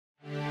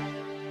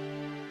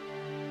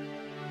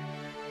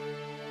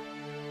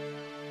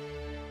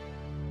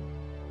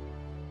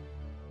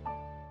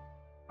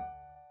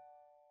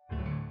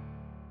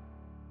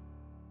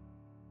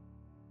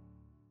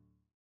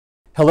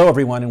Hello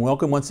everyone, and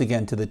welcome once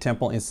again to the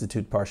Temple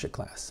Institute Parsha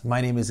class. My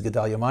name is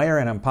Gedalia Meyer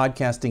and I'm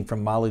podcasting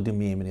from Ma'ale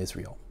Adumim in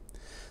Israel.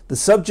 The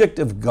subject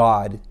of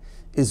God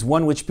is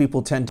one which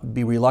people tend to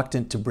be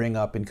reluctant to bring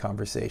up in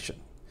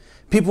conversation.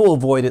 People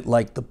avoid it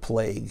like the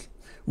plague,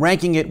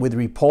 ranking it with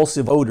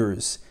repulsive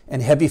odors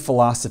and heavy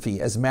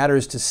philosophy as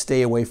matters to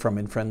stay away from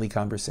in friendly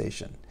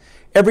conversation.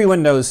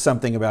 Everyone knows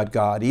something about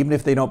God, even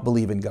if they don't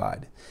believe in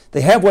God.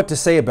 They have what to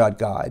say about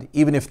God,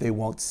 even if they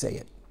won't say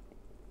it.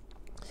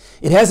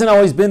 It hasn't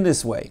always been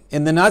this way.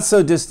 In the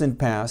not-so-distant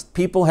past,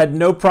 people had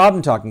no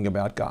problem talking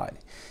about God.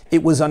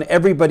 It was on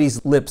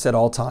everybody's lips at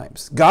all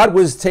times. God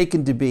was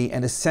taken to be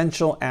an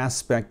essential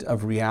aspect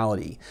of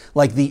reality,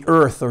 like the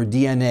earth or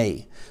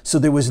DNA, so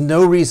there was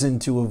no reason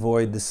to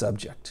avoid the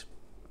subject.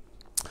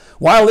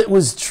 While it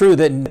was true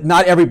that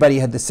not everybody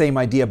had the same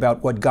idea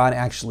about what God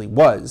actually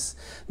was,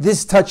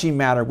 this touchy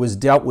matter was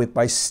dealt with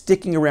by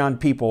sticking around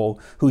people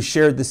who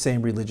shared the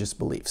same religious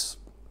beliefs.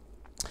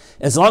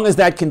 As long as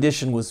that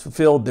condition was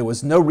fulfilled, there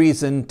was no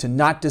reason to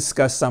not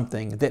discuss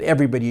something that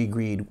everybody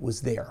agreed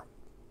was there.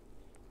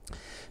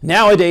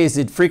 Nowadays,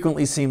 it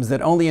frequently seems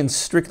that only in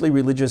strictly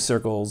religious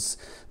circles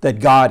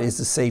that God is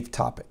a safe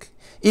topic.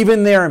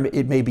 Even there,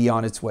 it may be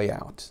on its way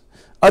out.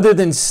 Other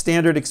than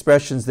standard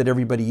expressions that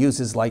everybody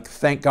uses, like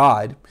thank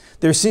God,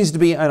 there seems to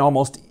be an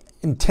almost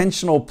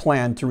intentional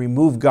plan to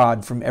remove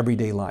God from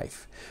everyday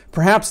life.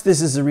 Perhaps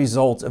this is a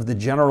result of the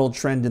general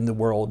trend in the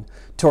world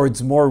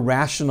towards more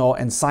rational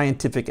and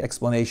scientific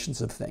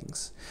explanations of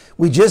things.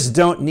 We just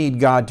don't need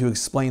God to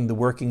explain the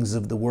workings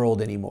of the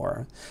world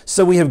anymore,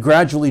 so we have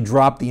gradually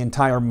dropped the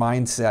entire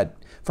mindset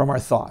from our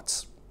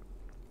thoughts.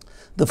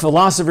 The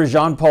philosopher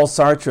Jean-Paul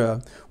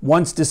Sartre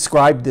once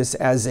described this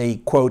as a,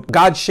 quote,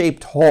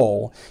 God-shaped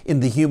hole in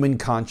the human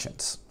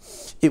conscience.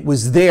 It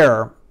was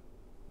there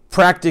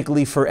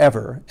practically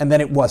forever, and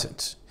then it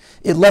wasn't.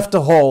 It left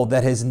a hole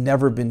that has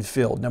never been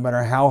filled, no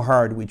matter how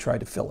hard we try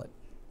to fill it.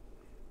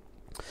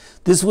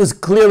 This was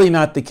clearly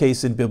not the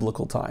case in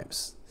biblical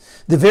times.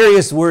 The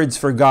various words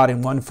for God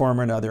in one form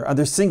or another are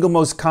the single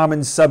most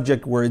common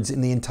subject words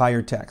in the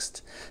entire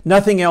text.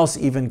 Nothing else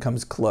even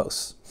comes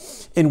close.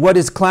 In what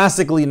is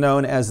classically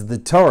known as the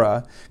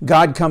Torah,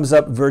 God comes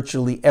up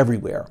virtually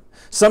everywhere.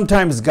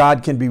 Sometimes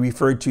God can be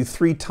referred to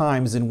 3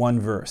 times in one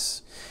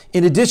verse.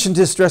 In addition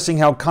to stressing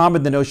how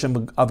common the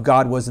notion of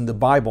God was in the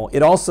Bible,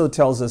 it also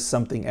tells us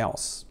something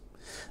else.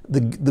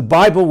 The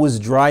Bible was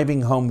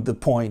driving home the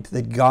point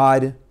that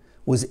God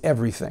was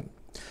everything.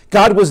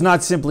 God was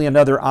not simply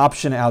another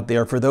option out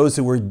there for those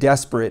who were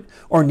desperate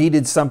or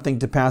needed something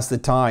to pass the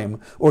time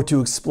or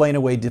to explain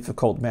away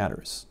difficult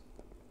matters.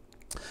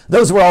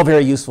 Those were all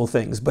very useful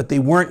things, but they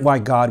weren't why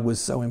God was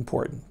so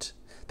important.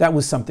 That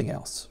was something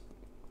else.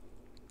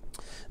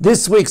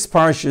 This week's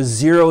Parsha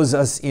zeroes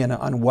us in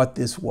on what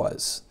this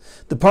was.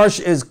 The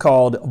Parsha is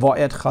called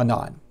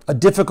Va'etchanan, a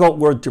difficult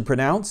word to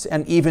pronounce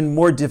and even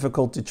more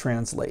difficult to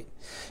translate.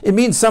 It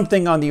means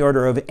something on the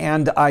order of,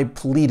 and I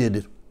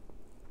pleaded.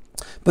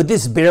 But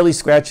this barely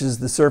scratches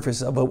the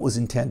surface of what was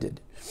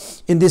intended.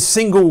 In this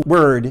single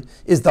word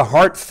is the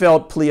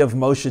heartfelt plea of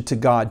Moshe to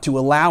God to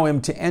allow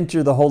him to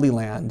enter the Holy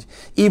Land,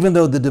 even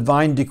though the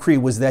divine decree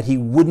was that he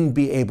wouldn't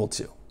be able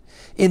to.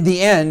 In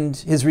the end,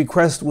 his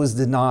request was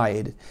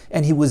denied,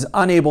 and he was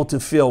unable to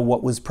fill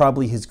what was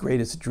probably his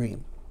greatest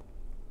dream.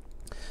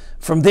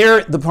 From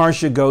there, the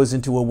Parsha goes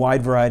into a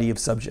wide variety of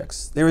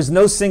subjects. There is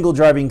no single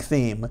driving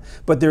theme,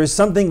 but there is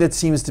something that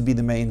seems to be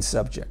the main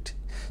subject.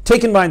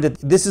 Take in mind that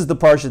this is the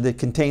Parsha that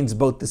contains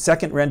both the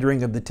second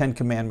rendering of the 10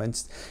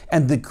 Commandments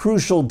and the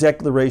crucial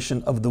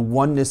declaration of the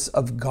oneness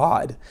of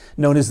God,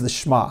 known as the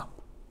Shema.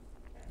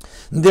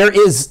 There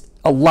is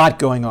a lot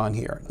going on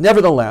here.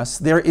 Nevertheless,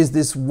 there is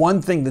this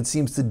one thing that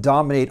seems to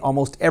dominate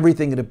almost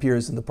everything that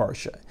appears in the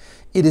Parsha.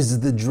 It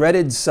is the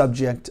dreaded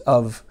subject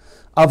of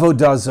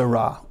Avodah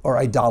Zarah, or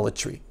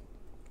idolatry.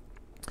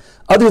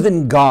 Other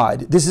than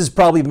God, this is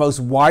probably the most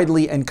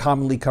widely and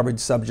commonly covered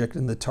subject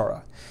in the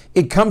Torah.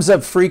 It comes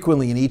up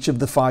frequently in each of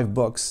the 5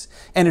 books,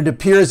 and it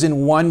appears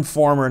in one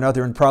form or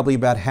another in probably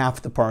about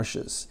half the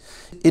Parshas.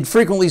 It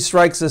frequently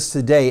strikes us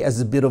today as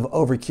a bit of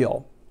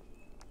overkill.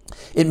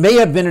 It may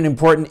have been an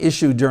important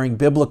issue during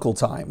biblical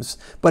times,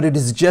 but it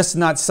is just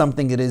not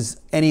something that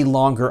is any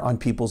longer on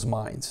people's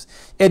minds.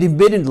 And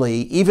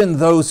admittedly, even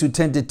those who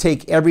tend to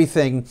take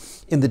everything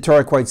in the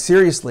Torah quite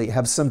seriously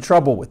have some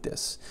trouble with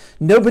this.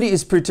 Nobody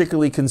is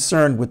particularly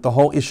concerned with the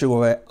whole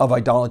issue of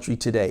idolatry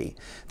today.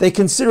 They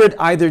consider it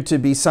either to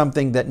be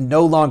something that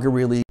no longer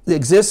really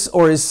exists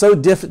or is so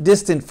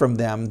distant from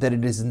them that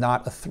it is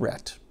not a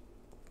threat.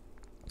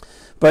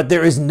 But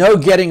there is no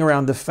getting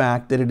around the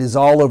fact that it is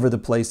all over the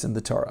place in the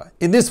Torah.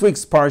 In this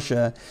week's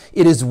Parsha,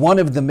 it is one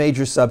of the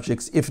major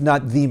subjects, if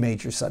not the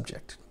major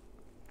subject.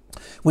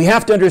 We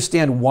have to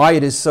understand why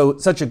it was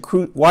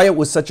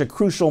such a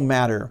crucial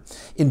matter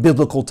in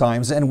biblical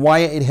times and why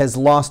it has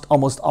lost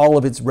almost all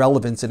of its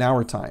relevance in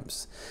our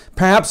times.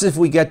 Perhaps if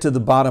we get to the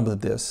bottom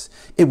of this,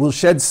 it will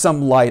shed some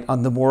light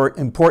on the more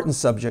important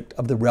subject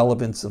of the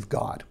relevance of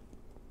God.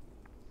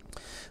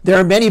 There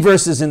are many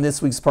verses in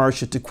this week's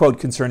Parsha to quote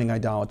concerning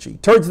idolatry.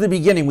 Towards the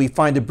beginning, we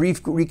find a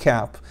brief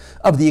recap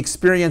of the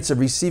experience of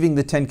receiving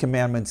the Ten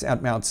Commandments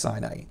at Mount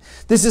Sinai.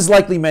 This is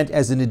likely meant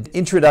as an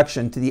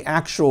introduction to the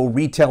actual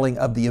retelling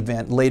of the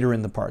event later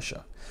in the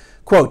Parsha.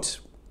 Quote,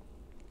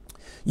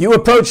 "You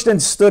approached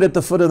and stood at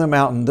the foot of the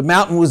mountain. The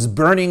mountain was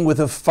burning with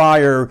a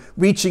fire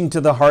reaching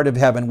to the heart of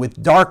heaven,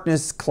 with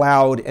darkness,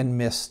 cloud, and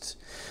mist.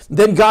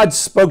 Then God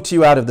spoke to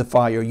you out of the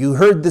fire. You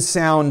heard the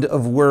sound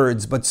of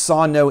words, but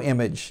saw no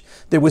image.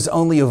 There was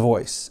only a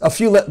voice." A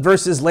few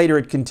verses later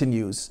it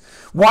continues,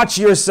 "Watch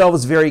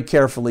yourselves very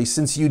carefully,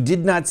 since you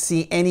did not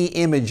see any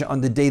image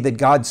on the day that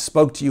God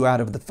spoke to you out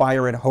of the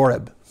fire at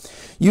Horeb.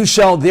 You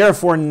shall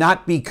therefore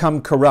not become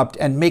corrupt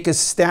and make a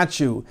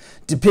statue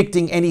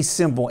depicting any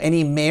symbol,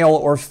 any male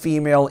or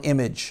female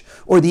image,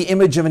 or the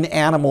image of an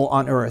animal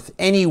on earth,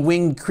 any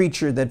winged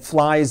creature that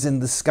flies in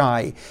the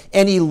sky,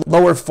 any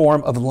lower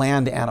form of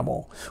land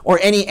animal, or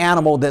any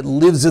animal that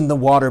lives in the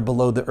water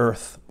below the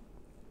earth.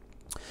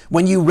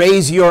 When you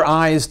raise your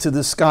eyes to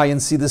the sky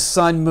and see the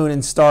sun, moon,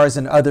 and stars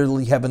and other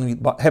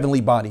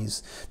heavenly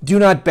bodies, do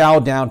not bow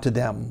down to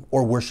them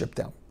or worship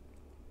them."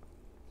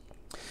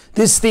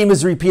 This theme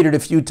is repeated a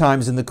few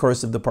times in the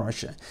course of the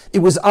Parsha. It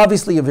was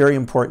obviously a very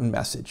important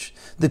message.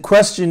 The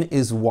question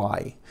is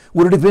why?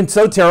 Would it have been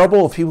so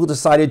terrible if people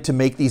decided to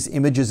make these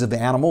images of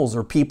animals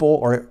or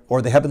people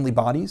or the heavenly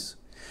bodies?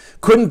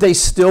 Couldn't they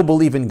still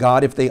believe in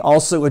God if they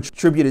also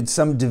attributed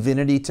some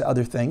divinity to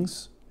other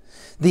things?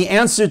 The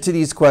answer to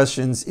these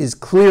questions is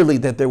clearly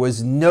that there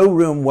was no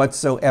room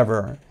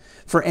whatsoever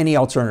for any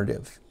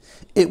alternative.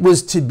 It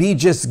was to be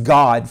just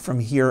God from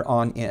here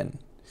on in.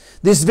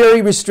 This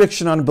very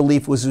restriction on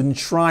belief was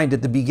enshrined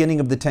at the beginning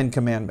of the Ten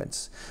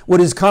Commandments. What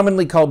is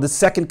commonly called the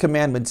Second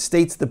Commandment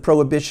states the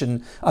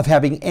prohibition of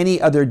having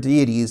any other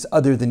deities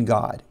other than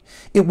God.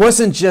 It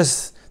wasn't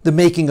just the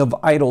making of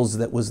idols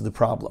that was the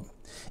problem.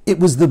 It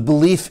was the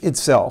belief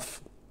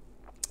itself.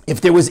 If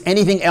there was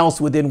anything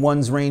else within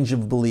one's range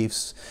of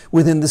beliefs,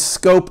 within the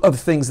scope of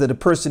things that a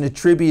person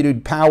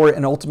attributed power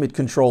and ultimate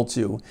control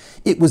to,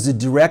 it was a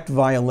direct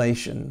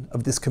violation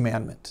of this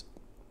commandment.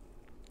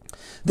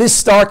 This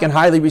stark and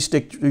highly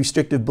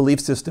restrictive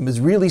belief system is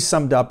really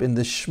summed up in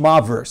the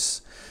Shema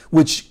verse,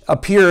 which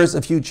appears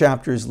a few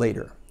chapters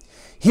later.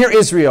 "Hear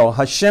Israel,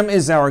 HaShem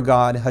is our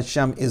God,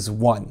 HaShem is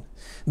one."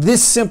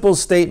 This simple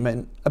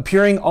statement,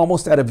 appearing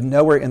almost out of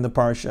nowhere in the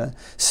Parsha,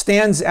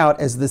 stands out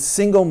as the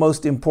single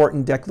most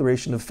important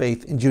declaration of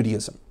faith in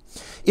Judaism.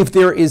 If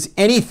there is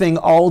anything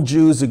all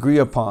Jews agree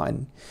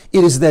upon,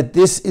 it is that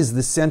this is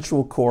the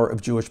central core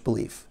of Jewish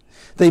belief.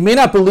 They may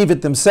not believe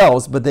it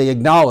themselves, but they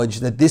acknowledge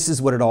that this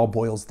is what it all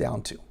boils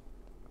down to.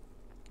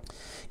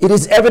 It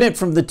is evident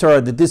from the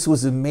Torah that this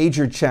was a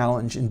major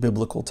challenge in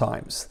biblical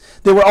times.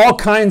 There were all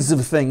kinds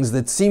of things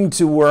that seemed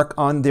to work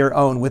on their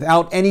own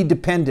without any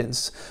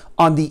dependence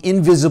on the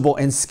invisible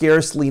and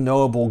scarcely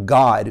knowable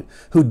God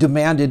who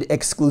demanded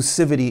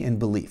exclusivity in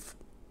belief.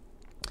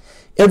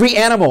 Every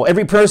animal,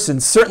 every person,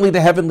 certainly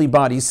the heavenly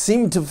bodies,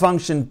 seemed to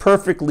function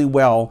perfectly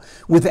well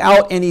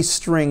without any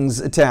strings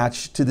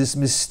attached to this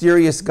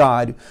mysterious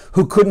God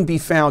who couldn't be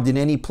found in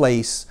any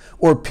place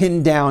or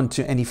pinned down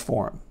to any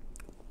form.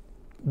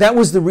 That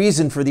was the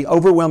reason for the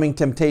overwhelming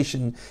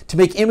temptation to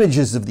make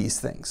images of these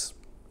things.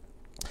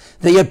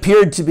 They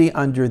appeared to be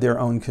under their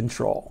own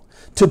control.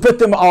 To put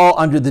them all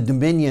under the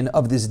dominion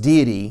of this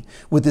deity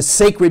with a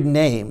sacred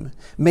name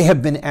may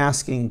have been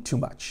asking too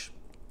much.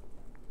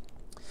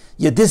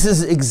 Yet this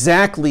is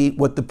exactly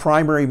what the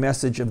primary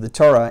message of the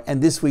Torah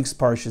and this week's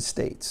Parsha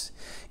states.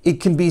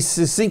 It can be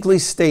succinctly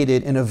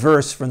stated in a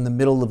verse from the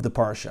middle of the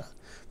Parsha.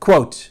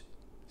 Quote,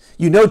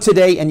 "You know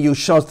today, and you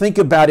shall think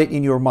about it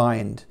in your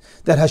mind,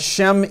 that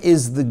HaShem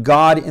is the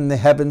God in the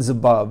heavens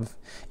above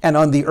and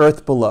on the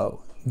earth below.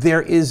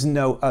 There is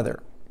no other."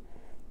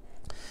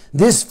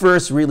 This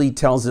verse really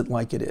tells it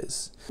like it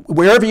is.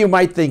 Wherever you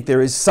might think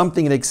there is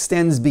something that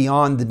extends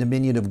beyond the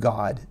dominion of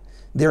God,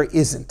 there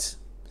isn't.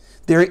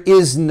 There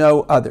is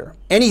no other.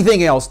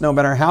 Anything else, no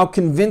matter how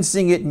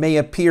convincing it may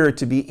appear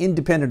to be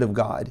independent of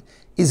God,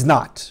 is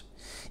not.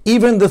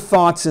 Even the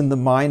thoughts in the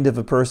mind of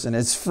a person,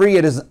 as free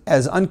and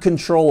as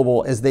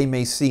uncontrollable as they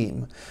may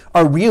seem,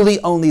 are really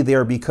only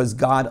there because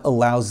God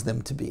allows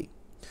them to be.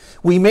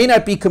 We may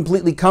not be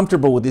completely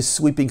comfortable with this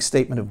sweeping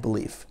statement of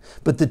belief,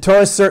 but the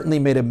Torah certainly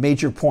made a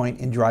major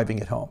point in driving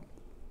it home.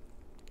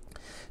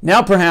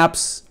 Now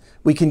perhaps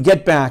we can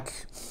get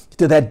back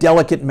to that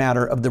delicate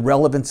matter of the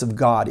relevance of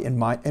God in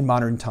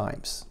modern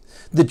times.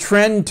 The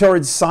trend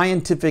towards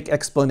scientific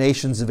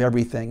explanations of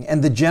everything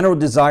and the general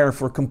desire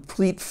for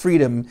complete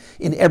freedom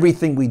in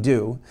everything we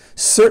do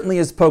certainly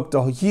has poked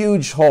a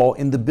huge hole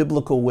in the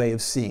biblical way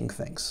of seeing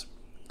things.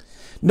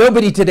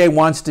 Nobody today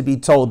wants to be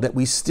told that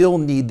we still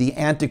need the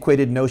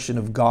antiquated notion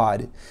of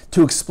God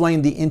to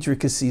explain the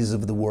intricacies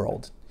of the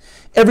world.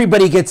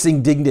 Everybody gets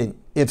indignant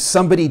if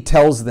somebody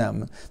tells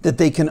them that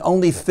they can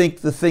only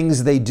think the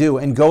things they do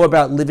and go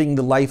about living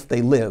the life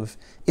they live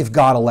if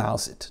God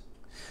allows it.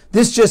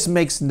 This just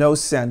makes no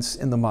sense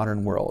in the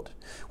modern world.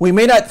 We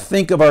may not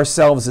think of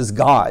ourselves as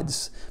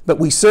gods, but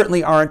we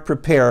certainly aren't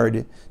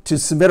prepared to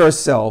submit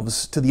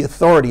ourselves to the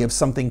authority of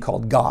something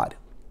called God.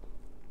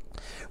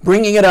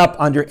 Bringing it up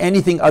under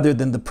anything other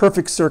than the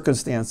perfect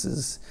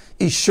circumstances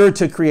is sure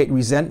to create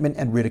resentment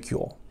and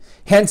ridicule,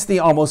 hence the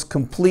almost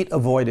complete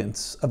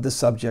avoidance of the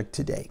subject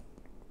today.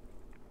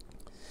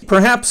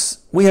 Perhaps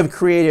we have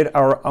created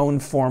our own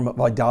form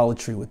of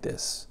idolatry with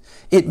this.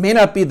 It may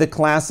not be the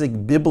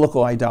classic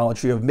biblical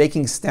idolatry of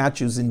making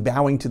statues and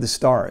bowing to the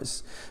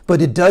stars,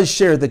 but it does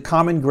share the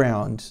common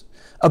ground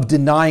of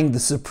denying the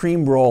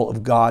supreme role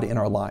of God in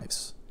our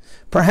lives.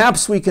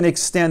 Perhaps we can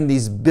extend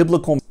these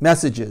biblical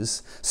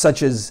messages,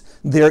 such as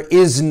 "there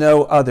is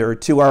no other,"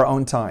 to our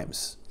own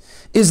times.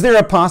 Is there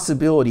a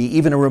possibility,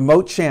 even a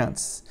remote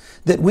chance,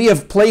 that we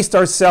have placed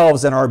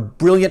ourselves and our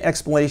brilliant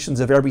explanations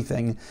of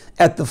everything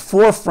at the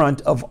forefront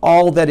of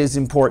all that is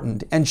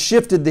important and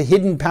shifted the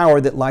hidden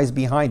power that lies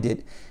behind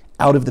it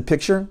out of the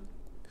picture?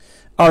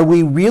 Are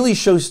we really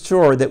so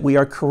sure that we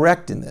are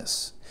correct in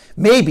this?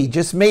 Maybe,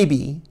 just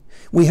maybe,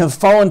 we have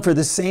fallen for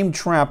the same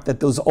trap that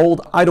those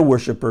old idol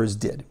worshippers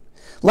did.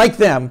 Like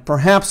them,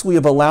 perhaps we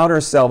have allowed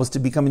ourselves to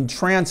become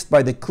entranced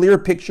by the clear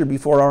picture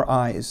before our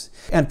eyes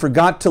and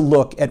forgot to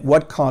look at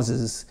what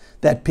causes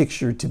that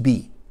picture to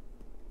be.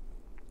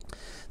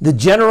 The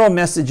general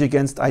message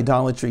against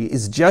idolatry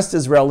is just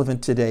as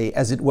relevant today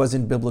as it was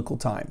in biblical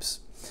times.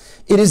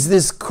 It is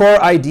this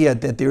core idea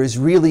that there is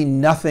really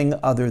nothing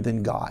other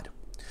than God.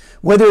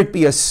 Whether it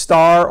be a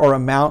star or a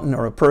mountain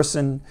or a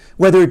person,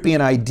 whether it be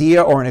an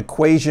idea or an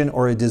equation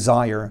or a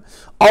desire,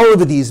 all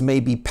of these may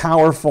be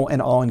powerful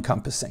and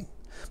all-encompassing.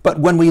 But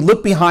when we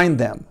look behind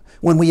them,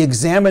 when we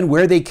examine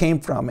where they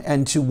came from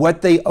and to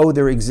what they owe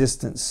their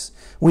existence,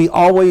 we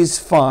always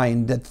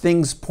find that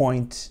things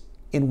point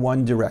in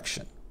one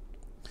direction.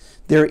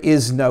 There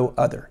is no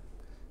other.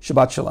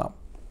 Shabbat Shalom.